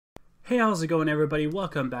Hey, how's it going everybody?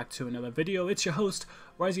 Welcome back to another video. It's your host,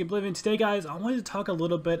 Rising Oblivion. Today guys, I wanted to talk a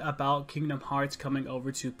little bit about Kingdom Hearts coming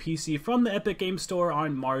over to PC from the Epic Game Store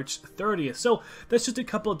on March 30th. So that's just a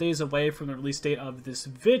couple of days away from the release date of this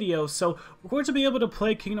video. So we're going to be able to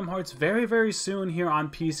play Kingdom Hearts very soon here on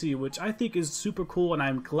PC, which I think is super cool, and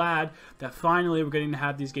I'm glad that finally we're getting to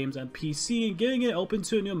have these games on PC and getting it open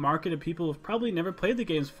to a new market of people who've probably never played the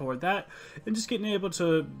games before that, and just getting able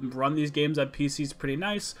to run these games on PC is pretty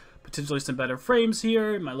nice. Potentially some better frames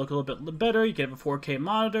here, it might look a little bit better, you can have a 4K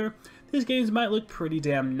monitor. These games might look pretty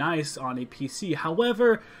damn nice on a PC.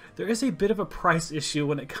 However, there is a bit of a price issue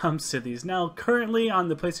when it comes to these. Now, currently on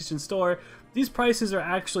the PlayStation Store, these prices are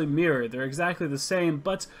actually mirrored. They're exactly the same,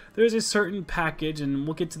 but there's a certain package, and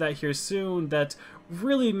we'll get to that here soon, that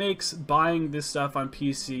really makes buying this stuff on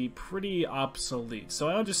PC pretty obsolete. So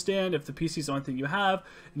I understand if the PC is the only thing you have,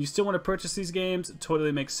 and you still want to purchase these games, it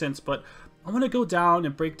totally makes sense, but I want to go down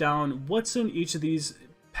and break down what's in each of these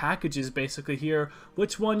packages basically here,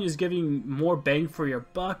 which one is giving more bang for your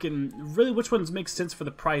buck, and really which ones make sense for the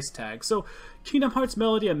price tag. So Kingdom Hearts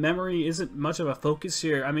Melody and Memory isn't much of a focus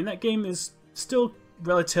here. I mean, that game is still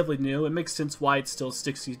relatively new. It makes sense why it's still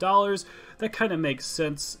 $60. That kind of makes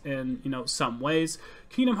sense in, some ways.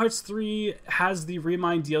 Kingdom Hearts 3 has the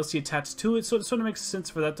Remake DLC attached to it, so it sort of makes sense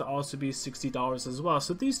for that to also be $60 as well.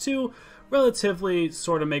 So these two relatively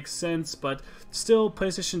sort of make sense, but still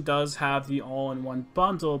PlayStation does have the all-in-one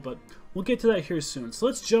bundle, but we'll get to that here soon. So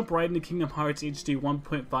let's jump right into Kingdom Hearts HD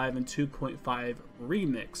 1.5 and 2.5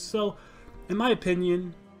 Remix. So in my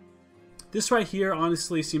opinion, this right here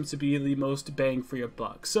honestly seems to be the most bang for your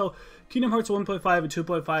buck. So Kingdom Hearts 1.5 and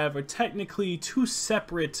 2.5 are technically two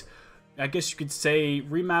separate, I guess you could say,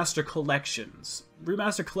 remaster collections.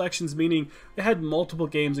 Remaster collections meaning it had multiple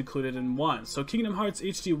games included in one. So Kingdom Hearts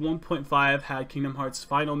HD 1.5 had Kingdom Hearts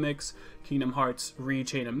Final Mix, Kingdom Hearts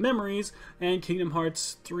Re-Chain of Memories, and Kingdom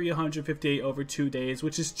Hearts 358 over 2 days,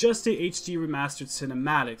 which is just a HD remastered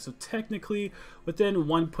cinematic. So technically, within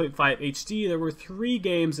 1.5 HD, there were 3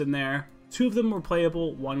 games in there. 2 of them were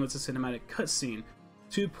playable, 1 was a cinematic cutscene.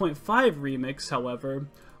 2.5 Remix, however,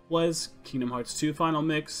 was Kingdom Hearts 2 Final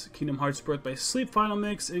Mix, Kingdom Hearts Birth by Sleep Final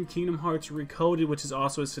Mix, and Kingdom Hearts Recoded, which is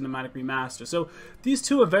also a cinematic remaster. So these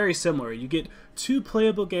two are very similar. You get 2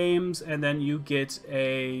 playable games, and then you get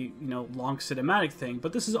a long cinematic thing.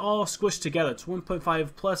 But this is all squished together. It's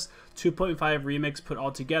 1.5 plus 2.5 Remix put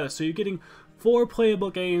all together. So you're getting 4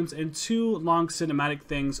 playable games and 2 long cinematic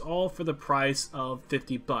things, all for the price of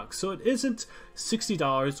 $50. So it isn't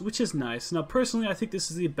 $60, which is nice. Now personally, I think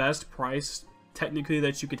this is the best price technically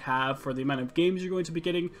that you could have for the amount of games you're going to be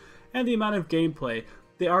getting and the amount of gameplay.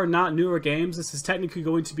 They are not newer games. This is technically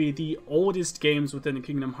going to be the oldest games within the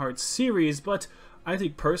Kingdom Hearts series, but I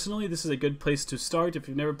think personally this is a good place to start if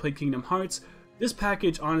you've never played Kingdom Hearts. This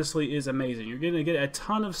package honestly is amazing. You're going to get a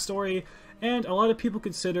ton of story, and a lot of people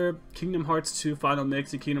consider Kingdom Hearts 2 Final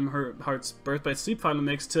Mix and Kingdom Hearts Birth by Sleep Final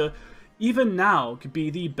Mix to even now could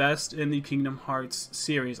be the best in the Kingdom Hearts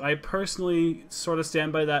series. I personally sort of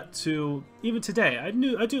stand by that too, even today. I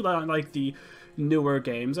do like the newer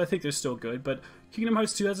games. I think they're still good, but Kingdom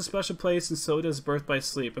Hearts 2 has a special place, and so does Birth by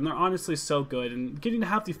Sleep, and they're honestly so good. And getting to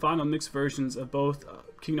have the Final Mix versions of both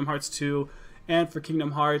Kingdom Hearts 2 and for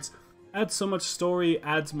Kingdom Hearts adds so much story,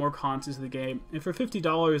 adds more content to the game, and for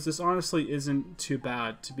 $50, this honestly isn't too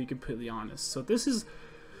bad, to be completely honest. So this is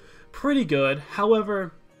pretty good.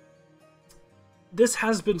 However, this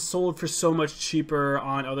has been sold for so much cheaper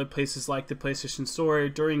on other places like the PlayStation Store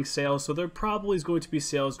during sales, so there probably is going to be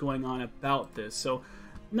sales going on about this. So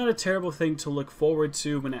not a terrible thing to look forward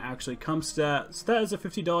to when it actually comes to that. So that is a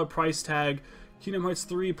 $50 price tag. Kingdom Hearts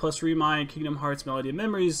 3 plus Remind, Kingdom Hearts Melody and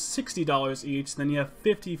Memories, $60 each. Then you have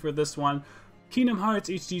 $50 for this one. Kingdom Hearts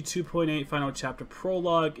HD 2.8 Final Chapter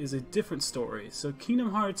Prologue is a different story. So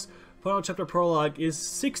Kingdom Hearts Final Chapter Prologue is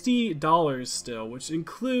 $60 still, which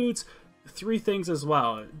includes 3 things as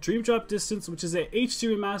well. Dream Drop Distance, which is a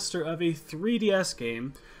HD remaster of a 3DS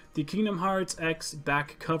game. The Kingdom Hearts X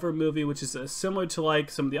back cover movie, which is similar to like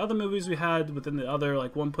some of the other movies we had within the other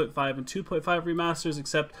like 1.5 and 2.5 remasters,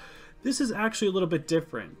 except this is actually a little bit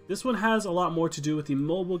different. This one has a lot more to do with the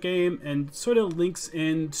mobile game and sort of links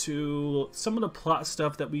into some of the plot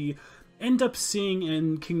stuff that we end up seeing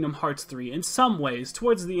in Kingdom Hearts 3 in some ways.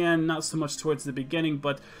 Towards the end, not so much towards the beginning,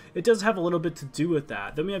 but it does have a little bit to do with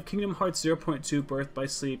that. Then we have Kingdom Hearts 0.2 Birth by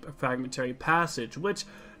Sleep, a Fragmentary Passage, which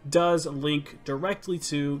does link directly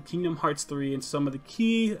to Kingdom Hearts 3 and some of the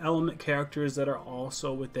key element characters that are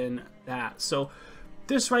also within that. So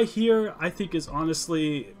this right here, I think, is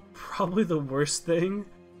honestly probably the worst thing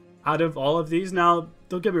out of all of these. Now,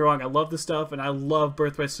 don't get me wrong, I love this stuff, and I love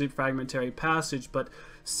Birth by Sleep Fragmentary Passage, but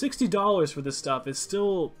 $60 for this stuff is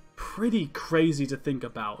still pretty crazy to think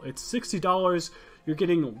about. It's $60, you're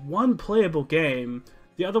getting one playable game,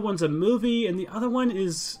 the other one's a movie, and the other one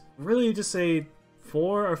is really just a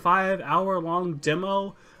 4 or 5 hour long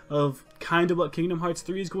demo of kind of what Kingdom Hearts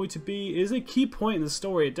 3 is going to be. It is a key point in the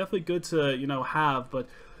story. It's definitely good to, you know, have, but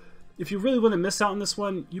if you really want to miss out on this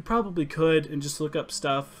one, you probably could and just look up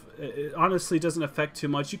stuff. It honestly doesn't affect too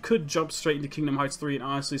much. You could jump straight into Kingdom Hearts 3 and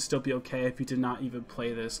honestly still be okay if you did not even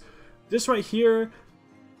play this. This right here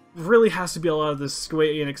really has to be a lot of this Square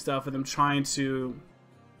Enix stuff and them trying to...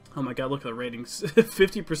 Oh my god, look at the ratings.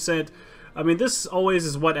 50%. I mean, this always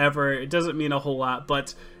is whatever. It doesn't mean a whole lot,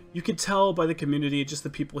 but you could tell by the community, just the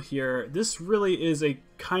people here, this really is a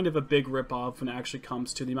kind of a big ripoff when it actually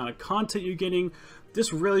comes to the amount of content you're getting.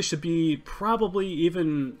 This really should be probably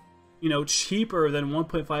even, you know, cheaper than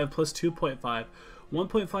 1.5 plus 2.5.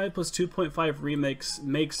 1.5 plus 2.5 remakes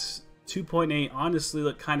makes 2.8 honestly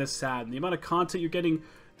look kind of sad. And the amount of content you're getting,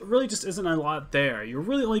 there really just isn't a lot there. You're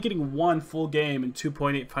really only getting one full game in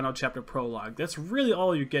 2.8 Final Chapter Prologue. That's really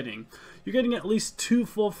all you're getting. You're getting at least 2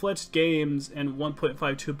 full-fledged games and 1.5,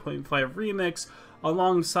 2.5 remakes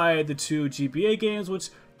alongside the 2 GBA games, which,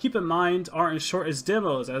 keep in mind, aren't as short as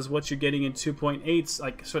demos as what you're getting in 2.8's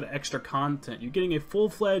like sort of extra content. You're getting a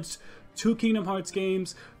full-fledged 2 Kingdom Hearts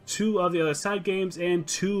games, 2 of the other side games, and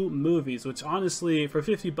 2 movies, which honestly, for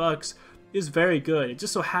 $50, is very good. It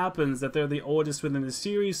just so happens that they're the oldest within the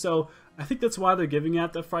series, so I think that's why they're giving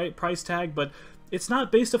it the price tag, but it's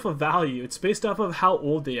not based off of value, it's based off of how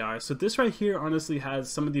old they are. So this right here honestly has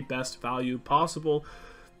some of the best value possible.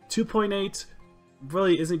 2.8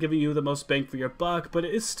 really isn't giving you the most bang for your buck, but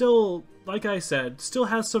it is still, like I said, still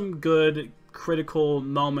has some good critical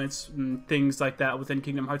moments and things like that within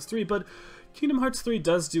Kingdom Hearts 3, but Kingdom Hearts 3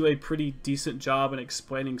 does do a pretty decent job in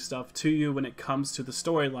explaining stuff to you when it comes to the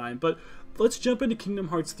storyline. But let's jump into Kingdom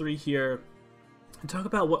Hearts 3 here and talk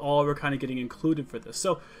about what all we're kind of getting included for this.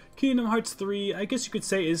 So Kingdom Hearts 3, I guess you could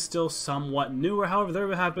say, is still somewhat newer. However,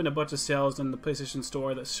 there have been a bunch of sales in the PlayStation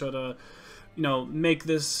Store that should, you know, make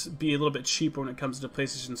this be a little bit cheaper when it comes to the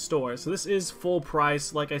PlayStation Store. So this is full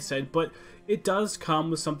price, like I said, but it does come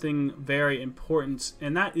with something very important,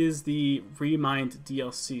 and that is the Remind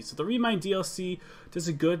DLC. So the Remind DLC does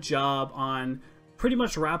a good job on pretty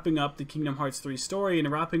much wrapping up the Kingdom Hearts 3 story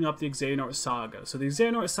and wrapping up the Xehanort Saga. So the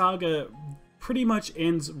Xehanort Saga pretty much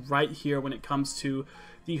ends right here when it comes to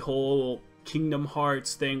the whole Kingdom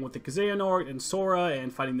Hearts thing with the Xehanort and Sora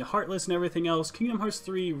and fighting the Heartless and everything else. Kingdom Hearts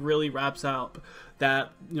 3 really wraps up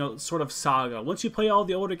that, you know, sort of saga. Once you play all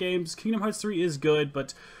the older games, Kingdom Hearts 3 is good,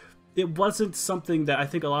 but it wasn't something that I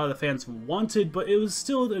think a lot of the fans wanted, but it was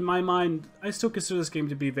still, in my mind, I still consider this game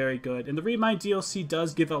to be very good. And the Remind DLC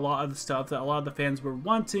does give a lot of the stuff that a lot of the fans were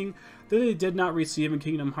wanting that they did not receive in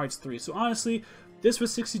Kingdom Hearts 3. So honestly, this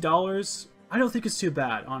was $60. I don't think it's too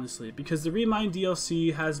bad, honestly, because the Remind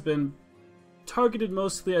DLC has been targeted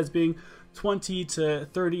mostly as being $20 to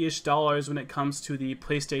 $30-ish when it comes to the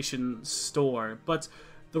PlayStation Store. But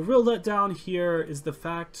the real letdown here is the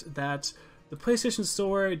fact that the PlayStation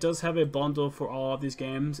Store does have a bundle for all of these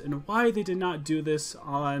games, and why they did not do this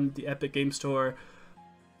on the Epic Game Store,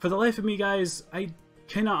 for the life of me, guys, I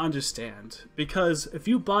cannot understand. Because if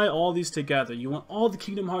you buy all these together, you want all the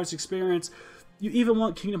Kingdom Hearts experience, you even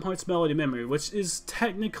want Kingdom Hearts Melody Memory, which is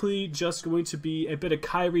technically just going to be a bit of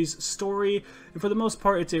Kairi's story, and for the most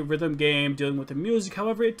part it's a rhythm game dealing with the music.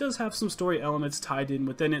 However, it does have some story elements tied in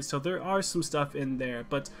within it, so there are some stuff in there,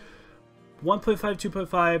 but 1.5,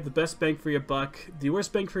 2.5, the best bang for your buck. The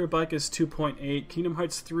worst bang for your buck is 2.8. Kingdom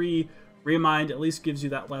Hearts 3 Remind at least gives you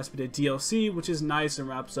that last bit of DLC, which is nice and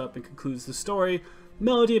wraps up and concludes the story.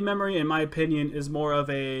 Melody and Memory, in my opinion, is more of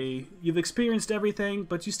a, you've experienced everything,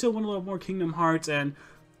 but you still want a little more Kingdom Hearts, and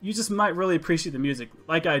you just might really appreciate the music,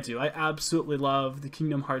 like I do. I absolutely love the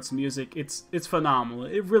Kingdom Hearts music. It's phenomenal.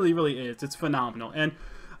 It really, really is. It's phenomenal. And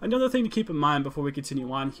another thing to keep in mind before we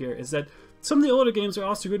continue on here is that some of the older games are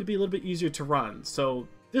also going to be a little bit easier to run. So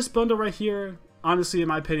this bundle right here, honestly, in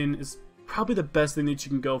my opinion, is probably the best thing that you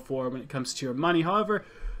can go for when it comes to your money. However,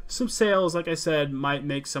 some sales, like I said, might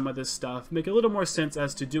make some of this stuff make a little more sense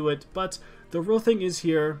as to do it. But the real thing is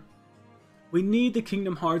here, we need the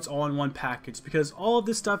Kingdom Hearts all-in-one package, because all of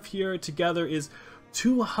this stuff here together is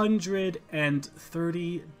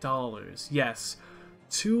 $230. Yes,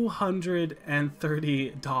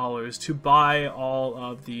 $230 to buy all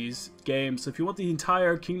of these games. So if you want the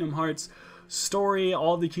entire Kingdom Hearts story,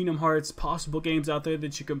 all the Kingdom Hearts possible games out there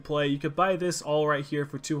that you can play, you could buy this all right here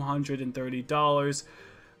for $230.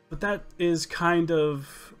 But that is kind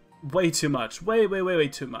of way too much. Way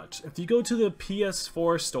too much. If you go to the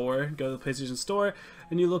PS4 store, go to the PlayStation store,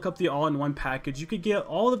 and you look up the all-in-one package, you could get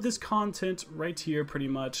all of this content right here pretty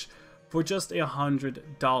much for just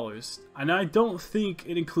 $100. And I don't think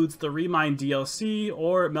it includes the Remake DLC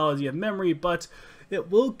or Melody of Memory, but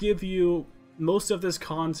it will give you most of this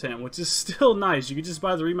content, which is still nice. You can just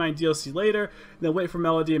buy the Remake DLC later, and then wait for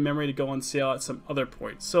Melody of Memory to go on sale at some other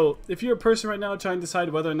point. So if you're a person right now trying to decide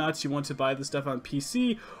whether or not you want to buy this stuff on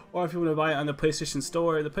PC, or if you want to buy it on the PlayStation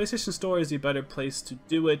Store is a better place to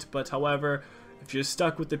do it. But however, if you're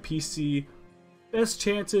stuck with the PC, best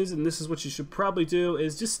chances, and this is what you should probably do,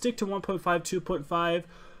 is just stick to 1.5, 2.5.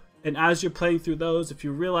 And as you're playing through those, if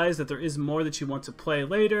you realize that there is more that you want to play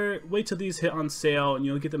later, wait till these hit on sale and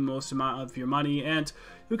you'll get the most amount of your money and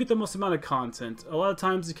you'll get the most amount of content. A lot of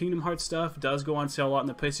times the Kingdom Hearts stuff does go on sale a lot in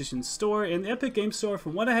the PlayStation Store, and the Epic Game Store,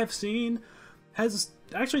 from what I have seen, has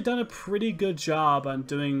actually done a pretty good job on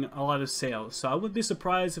doing a lot of sales. So I wouldn't be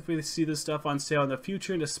surprised if we see this stuff on sale in the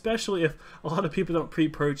future, and especially if a lot of people don't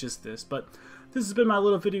pre-purchase this. But this has been my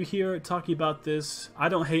little video here talking about this. I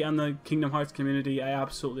don't hate on the Kingdom Hearts community. I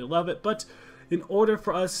absolutely love it. But in order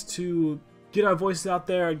for us to get our voices out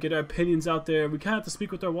there and get our opinions out there, we kind of have to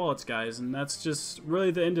speak with our wallets, guys. And that's just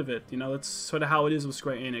really the end of it. You know, that's sort of how it is with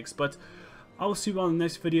Square Enix. But I will see you on the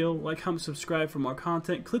next video. Like, comment, subscribe for more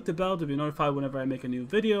content. Click the bell to be notified whenever I make a new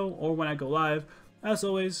video or when I go live. As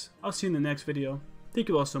always, I'll see you in the next video. Thank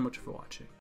you all so much for watching.